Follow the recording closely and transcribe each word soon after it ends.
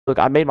Look,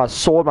 I made my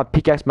sword, my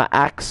pickaxe, my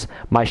axe,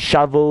 my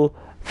shovel,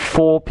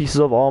 4 pieces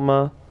of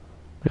armor.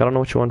 I don't know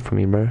what you want from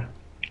me, bro.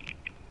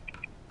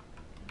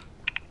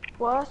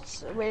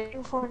 What?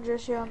 Waiting for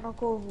Jesse on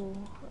Nakovu.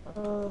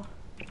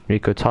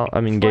 Rico,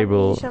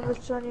 Gabriel.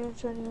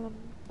 21,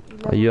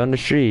 Are you on the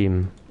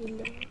stream?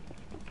 11.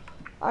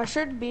 I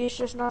should be, it's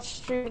just not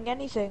streaming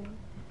anything.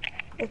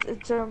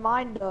 It's a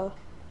reminder.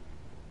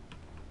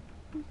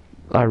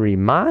 A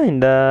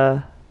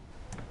reminder?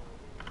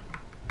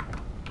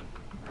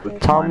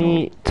 Tell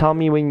me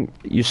when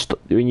you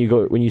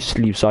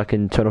sleep so I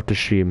can turn off the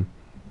stream.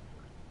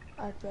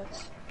 I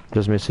bet.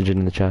 Just message it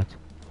in the chat.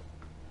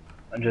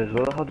 Andres,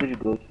 where the hell did you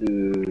go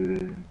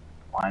to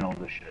find all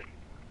this shit?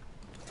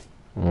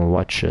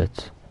 What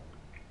shit?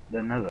 The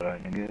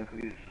netherite, nigga.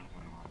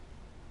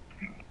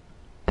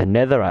 The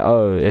netherite?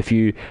 Oh, if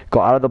you go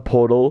out of the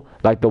portal,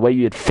 like the way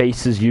it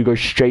faces, you go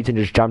straight and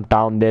just jump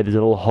down there, there's a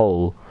little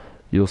hole.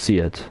 You'll see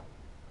it.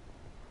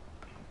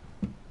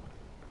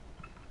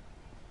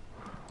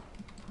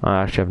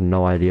 I actually have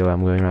no idea where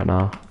I'm going right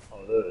now.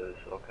 Oh, there is,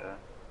 okay.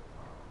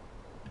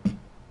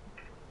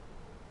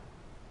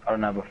 I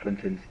don't have a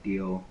flint and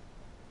steel.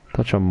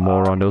 Such a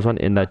moron, there was one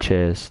in that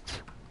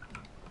chest.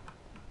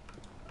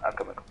 I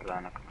can make a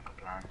plan,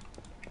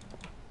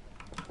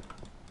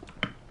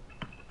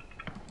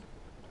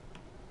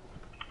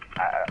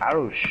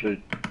 Arrows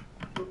should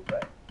move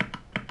back.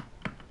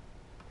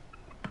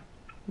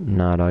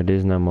 Nah, dog,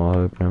 there's no more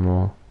hope no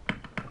more.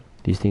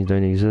 These things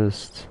don't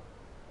exist.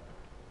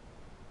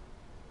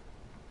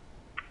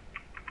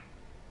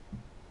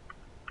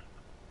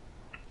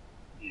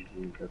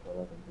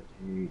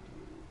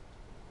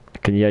 I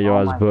can hear your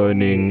eyes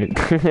burning. And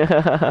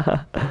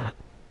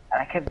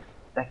I kept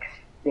like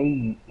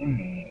staying in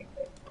there,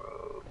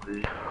 bro.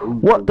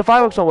 What? The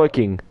fireworks not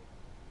working.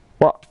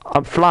 What?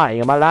 I'm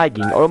flying. Am I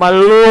lagging? Oh my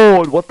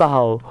lord! What the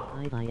hell?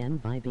 I am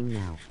vibing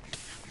now.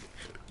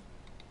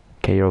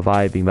 Okay, you're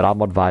vibing, but I'm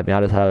not vibing.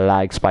 I just had a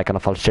lag spike and I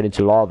fell straight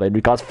into lava. And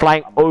because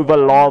flying over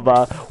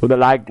lava when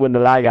the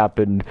lag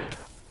happened.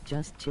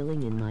 Just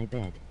chilling in my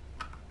bed.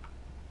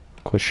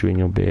 Of course, you in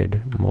your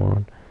bed,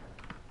 moron.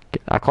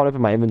 I can't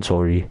open my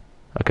inventory.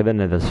 Okay, then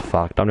that's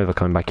fucked. I'm never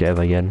coming back here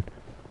ever again.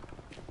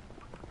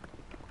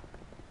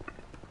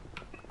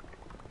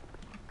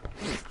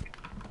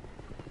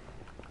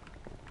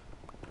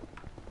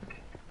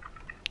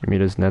 Give me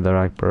this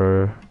netherite,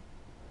 bro.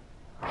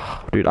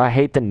 Dude, I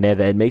hate the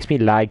nether. It makes me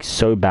lag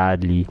so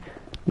badly.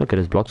 Look at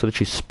this, blocks are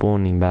literally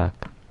spawning back.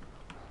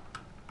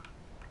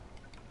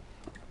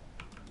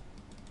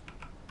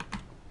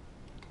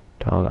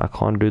 Dog, I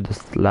can't do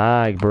this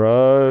lag,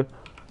 bro.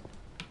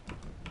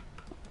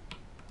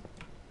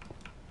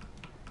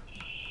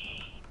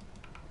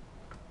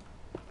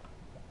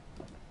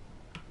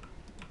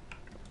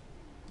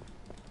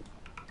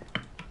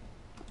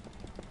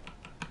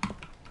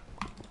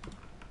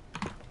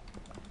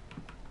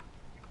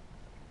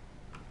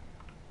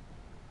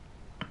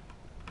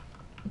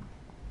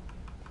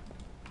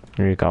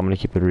 Rick, I'm gonna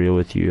keep it real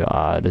with you.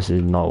 This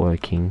is not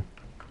working.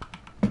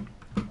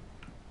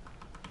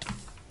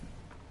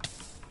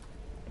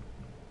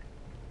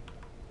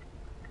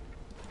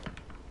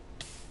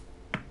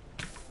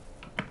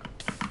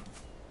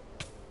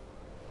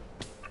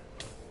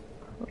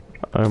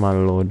 Oh my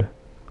lord.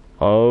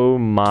 Oh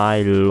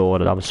my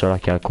lord. I'm so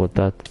lucky I caught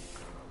that.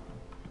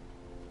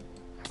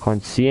 I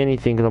can't see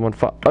anything because I'm on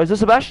fire. Oh, is this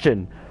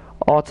Sebastian?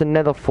 Oh, it's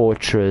another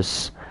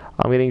fortress.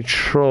 I'm getting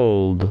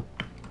trolled.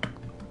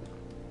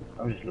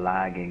 I'm just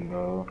lagging,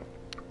 bro.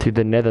 Dude,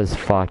 the nether's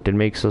fucked. It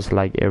makes us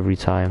lag every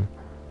time.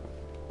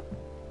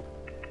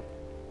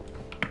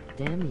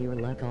 Damn, your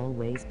luck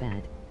always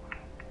bad.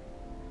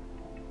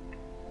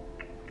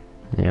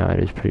 Yeah,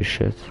 it is pretty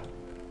shit.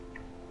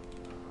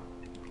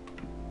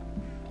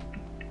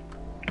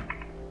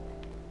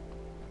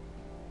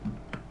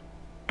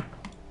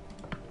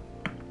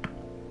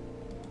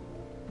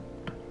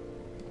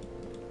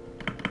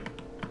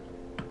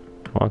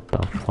 What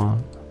the fuck?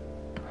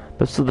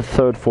 This is the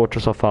 3rd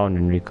fortress I found,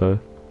 Enrico.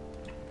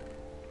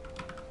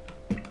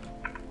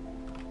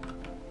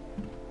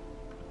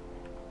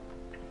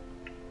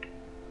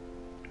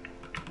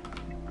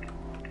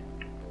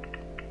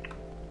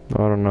 I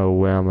don't know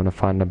where I'm gonna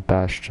find a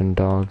bastion,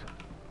 dog.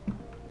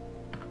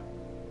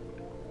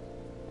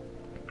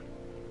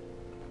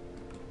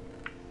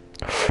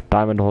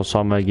 Diamond horse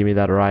armor, give me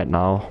that right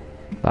now.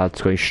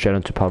 That's going straight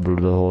into Pablo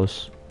the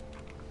horse.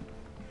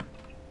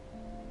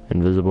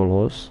 Invisible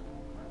horse.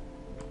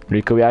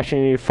 Rico, we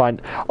actually need to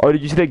find... Oh,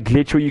 did you see the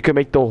glitch where you can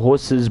make the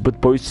horses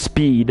with both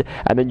speed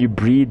and then you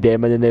breed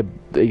them and then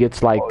it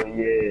gets like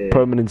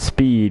permanent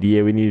speed?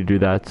 Yeah, we need to do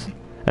that.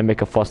 And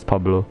make a fast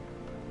Pablo.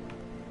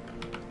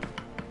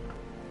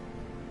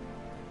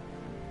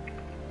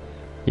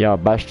 Yeah,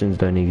 bastions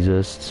don't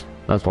exist.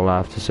 That's all I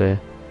have to say.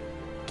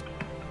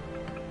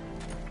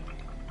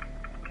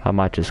 I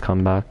might just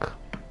come back.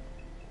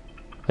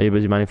 Are you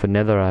busy mining for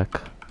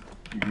netherrack?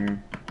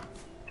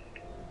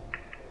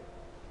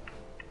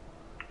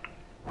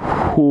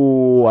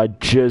 Ooh, I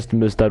just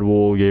missed that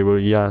wall, Gabriel.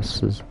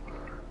 Yes.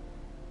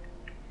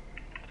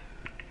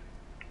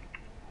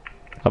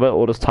 I bet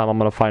all this time I'm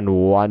gonna find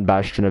one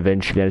bastion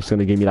eventually, and it's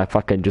gonna give me like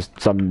fucking just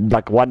some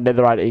like one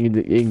netherite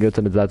ingot,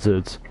 and that's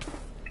it.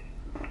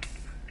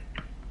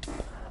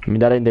 I mean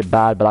that ain't that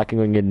bad, but I can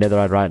go and get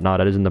netherite right now.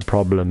 That isn't the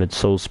problem. It's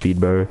soul speed,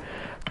 bro.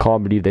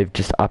 Can't believe they've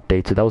just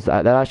updated.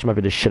 That actually might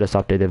be the shittest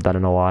update they've done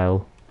in a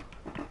while.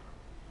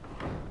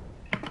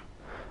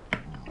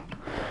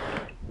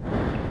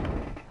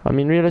 I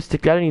mean,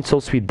 realistically, I don't need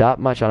soul speed that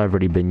much, and I've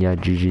already been, yeah,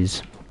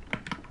 GG's.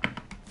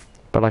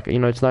 But like, you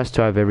know, it's nice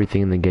to have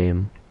everything in the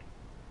game.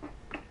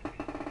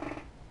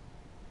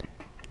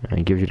 And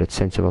it gives you that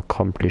sense of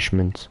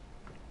accomplishment.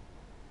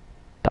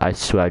 I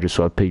swear I just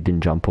saw a pig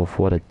didn't jump off.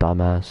 What a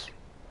dumbass.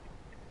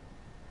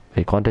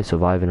 Wait, can't they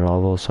survive in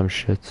lava or some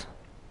shit?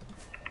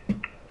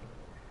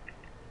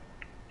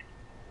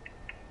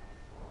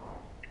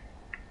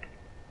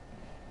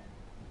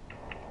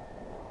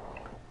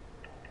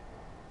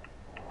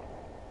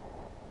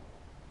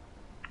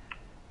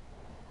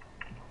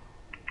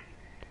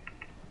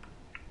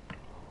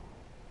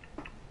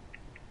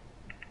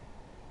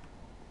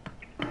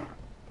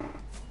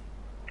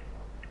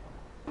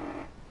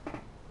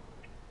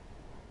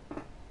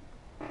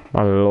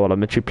 Oh lord,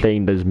 I'm actually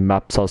playing those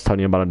maps I was telling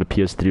you about on the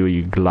PS3 where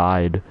you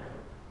glide.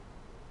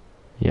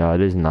 Yeah,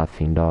 it is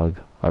nothing, dog.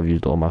 I've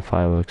used all my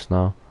fireworks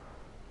now.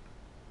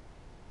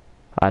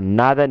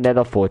 Another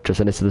nether fortress,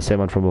 and this is the same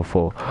one from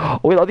before.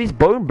 Oh wait, are these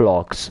bone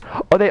blocks?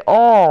 Oh, they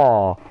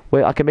are!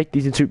 Wait, I can make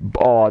these into...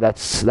 Oh,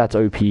 that's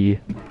OP.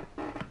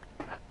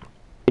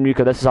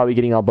 Enrico, this is how we're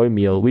getting our bone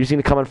meal. We just need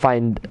to come and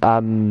find,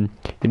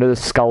 you know the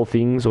skull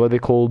things? What are they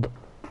called?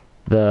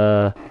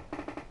 The...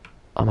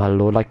 Oh my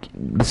lord, like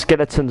the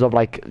skeletons of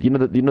like you know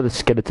the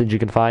skeletons you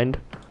can find?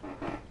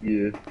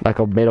 Yeah. Like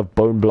are made of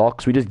bone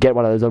blocks. We just get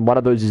one of those, and one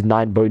of those is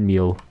 9 bone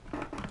meal.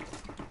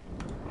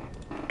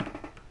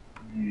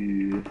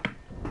 Yeah.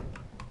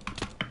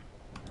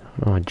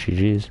 Oh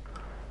GG's.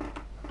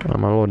 Oh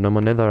my lord, no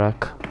more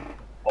netherrack.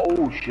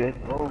 Oh shit,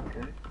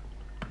 okay.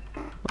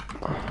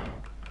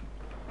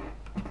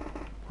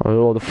 Oh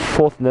lord, the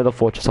 4th nether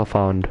fortress I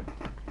found.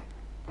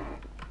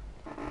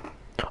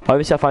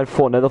 Obviously I find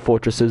 4 nether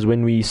fortresses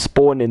when we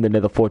spawn in the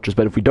nether fortress,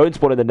 but if we don't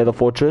spawn in the nether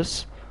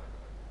fortress,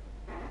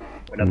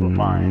 we never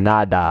find.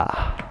 Nada.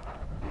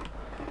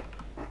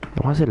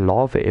 Why is there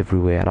lava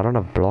everywhere? And I don't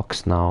have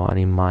blocks now. I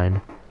need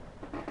mine.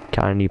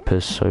 I need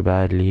piss so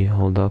badly.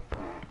 Hold up.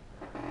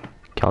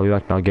 Okay, I'll be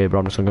back now, Gabriel.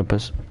 I'm just gonna go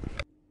piss.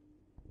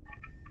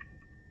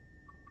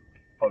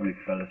 Probably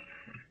fellas.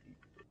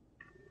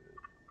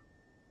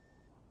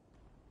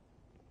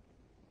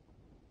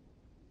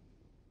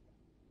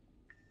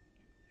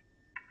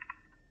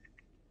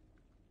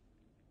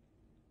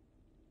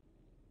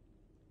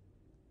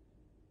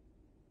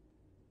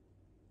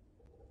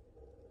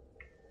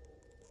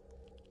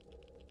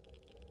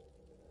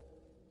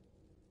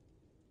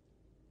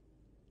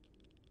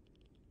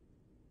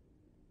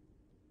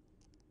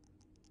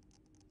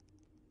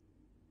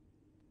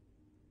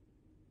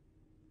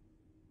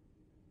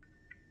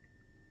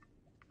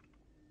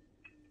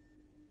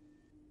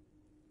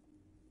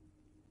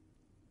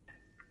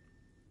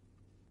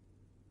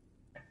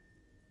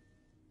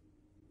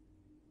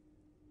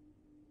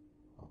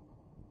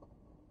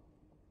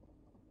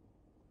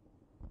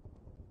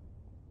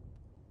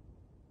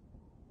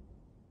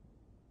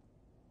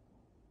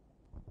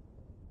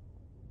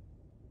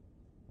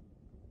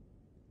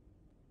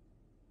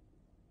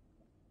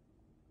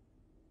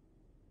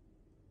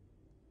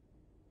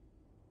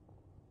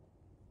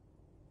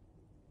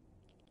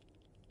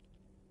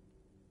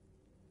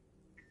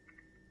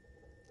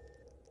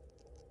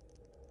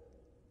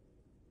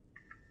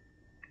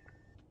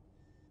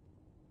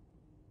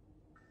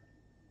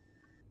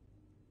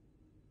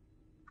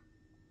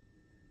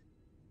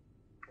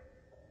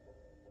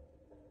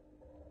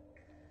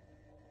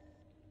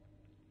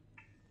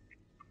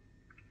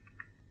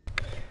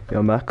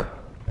 Yo, Mac.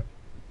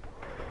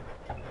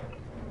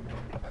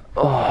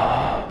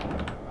 Oh.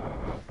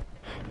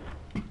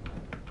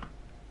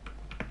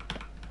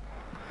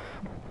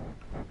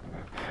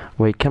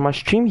 Wait, can my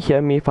stream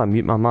hear me if I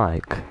mute my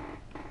mic?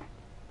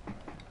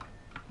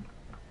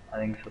 I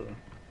think so.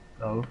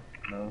 No,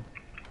 no.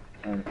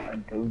 And I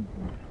don't.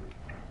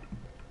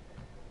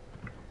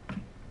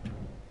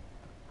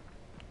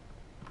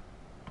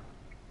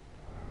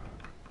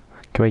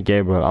 Come here,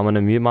 Gabriel. I'm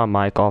gonna mute my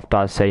mic after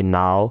I say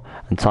now,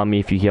 and tell me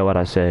if you hear what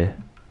I say.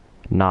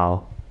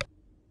 Now.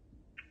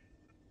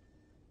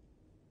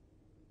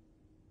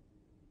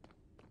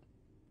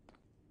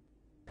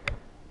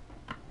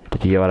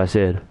 Did you hear what I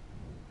said?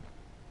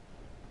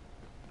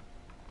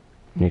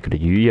 Nick,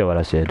 did you hear what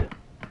I said?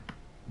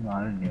 No,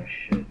 I didn't hear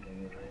shit.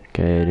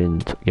 Okay,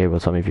 didn't. Gabriel,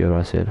 tell me if you hear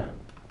what I said.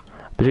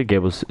 I bet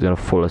Gabriel's gonna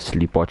fall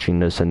asleep watching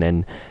this, and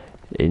then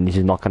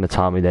he's not gonna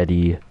tell me that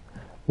he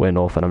went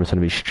off, and I'm just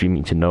gonna be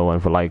streaming to no one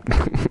for like.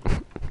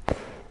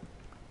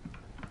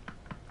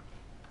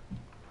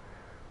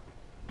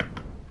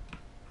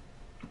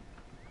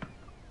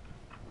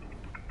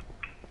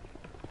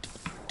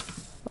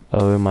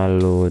 Oh my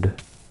lord.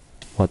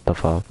 What the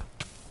fuck?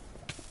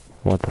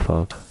 What the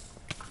fuck?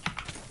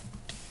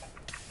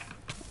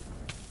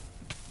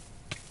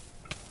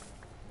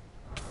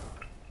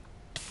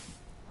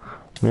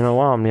 You know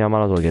what? I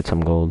might as well get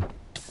some gold.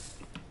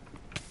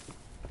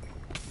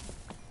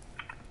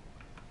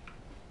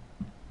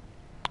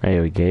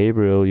 Hey,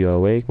 Gabriel, you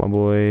awake, my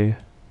boy?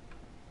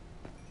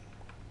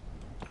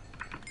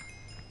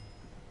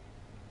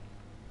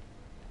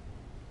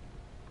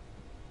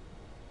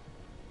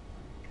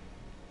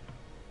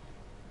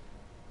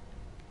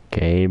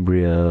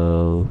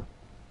 Gabriel.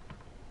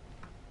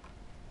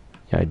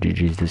 Yeah,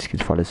 GG's, this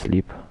kid's fall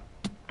asleep.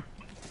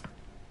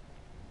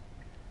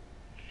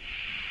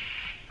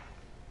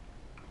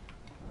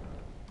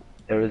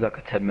 There is like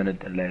a 10-minute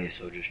delay,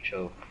 so just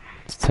chill.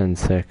 It's 10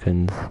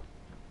 seconds.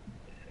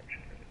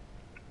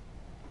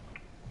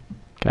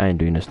 I ain't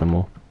doing this no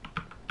more.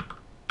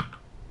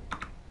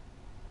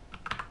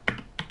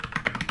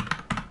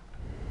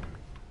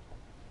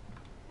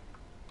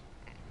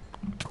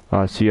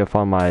 Oh, see, I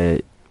found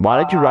my...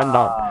 Why did you run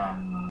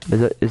down?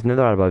 Is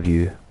Netherite above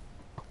you?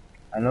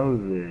 I know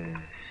this.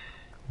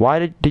 Why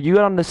did you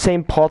get on the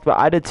same path where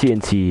I did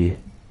TNT?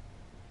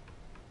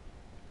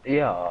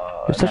 Yeah.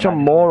 You're such a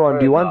moron.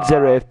 Do you want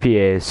 0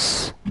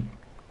 FPS?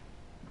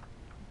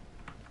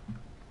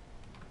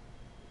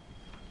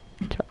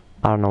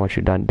 I don't know what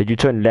you done. Did you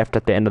turn left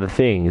at the end of the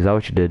thing? Is that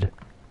what you did?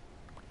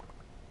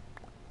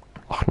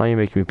 Oh, now you're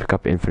making me pick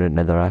up infinite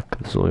netherrack.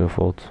 This is all your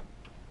fault.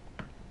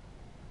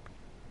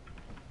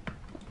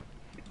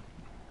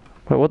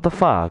 Wait, what the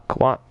fuck?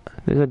 What?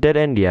 There's a dead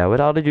end here. Where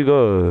the hell did you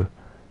go?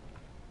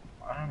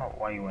 I don't know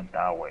why you went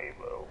that way,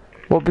 bro.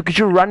 Well, because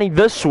you're running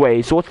this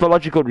way, so what's the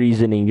logical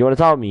reasoning? You want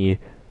to tell me?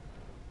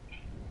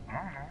 I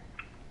don't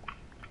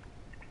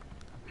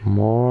know.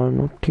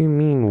 Moron, what do you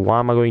mean? Why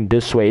am I going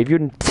this way? If you're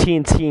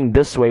TNTing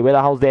this way, where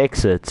the hell's the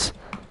exit?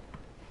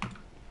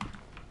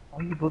 Why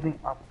are you building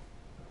up?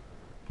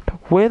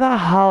 Where the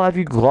hell have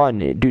you gone,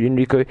 dude,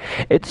 Enrico?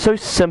 It's so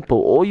simple.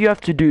 All you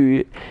have to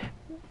do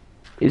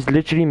is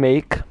literally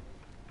make...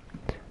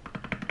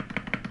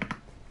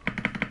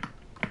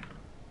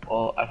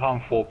 Well, I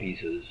found 4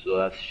 pieces, so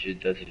that's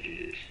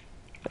it.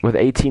 With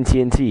 18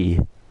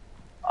 TNT.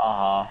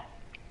 Uh-huh.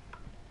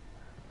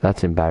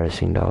 That's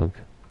embarrassing, dog.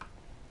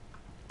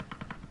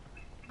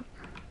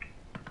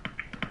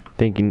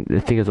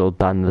 The thing is all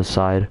done this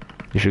side.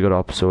 You should go the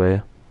opposite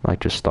way. Like,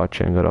 just start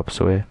here and go the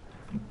opposite way.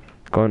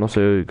 Go and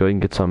also go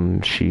and get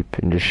some sheep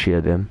and just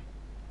shear them.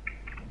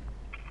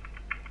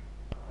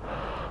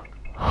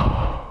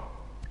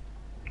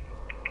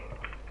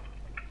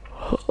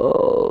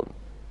 Oh.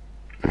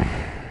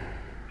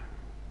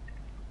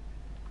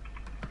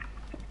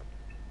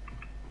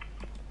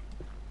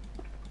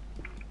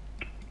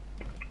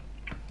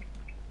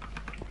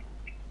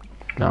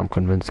 Now I'm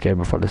convinced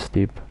Gabriel fell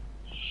asleep.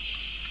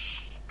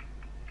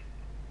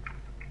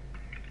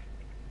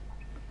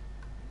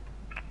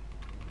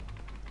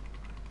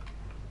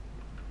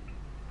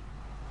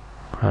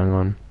 Hang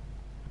on.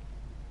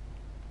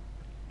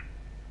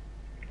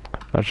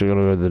 Actually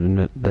gonna go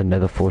to the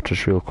nether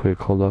fortress real quick,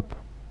 hold up.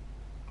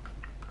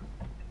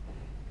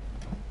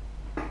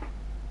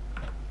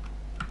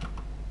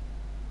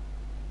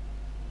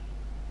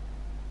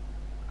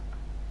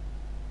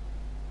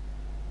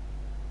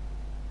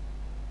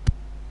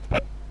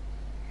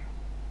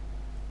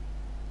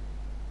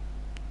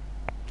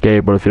 Okay,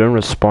 but if you don't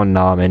respond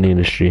now, I'm ending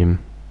the stream.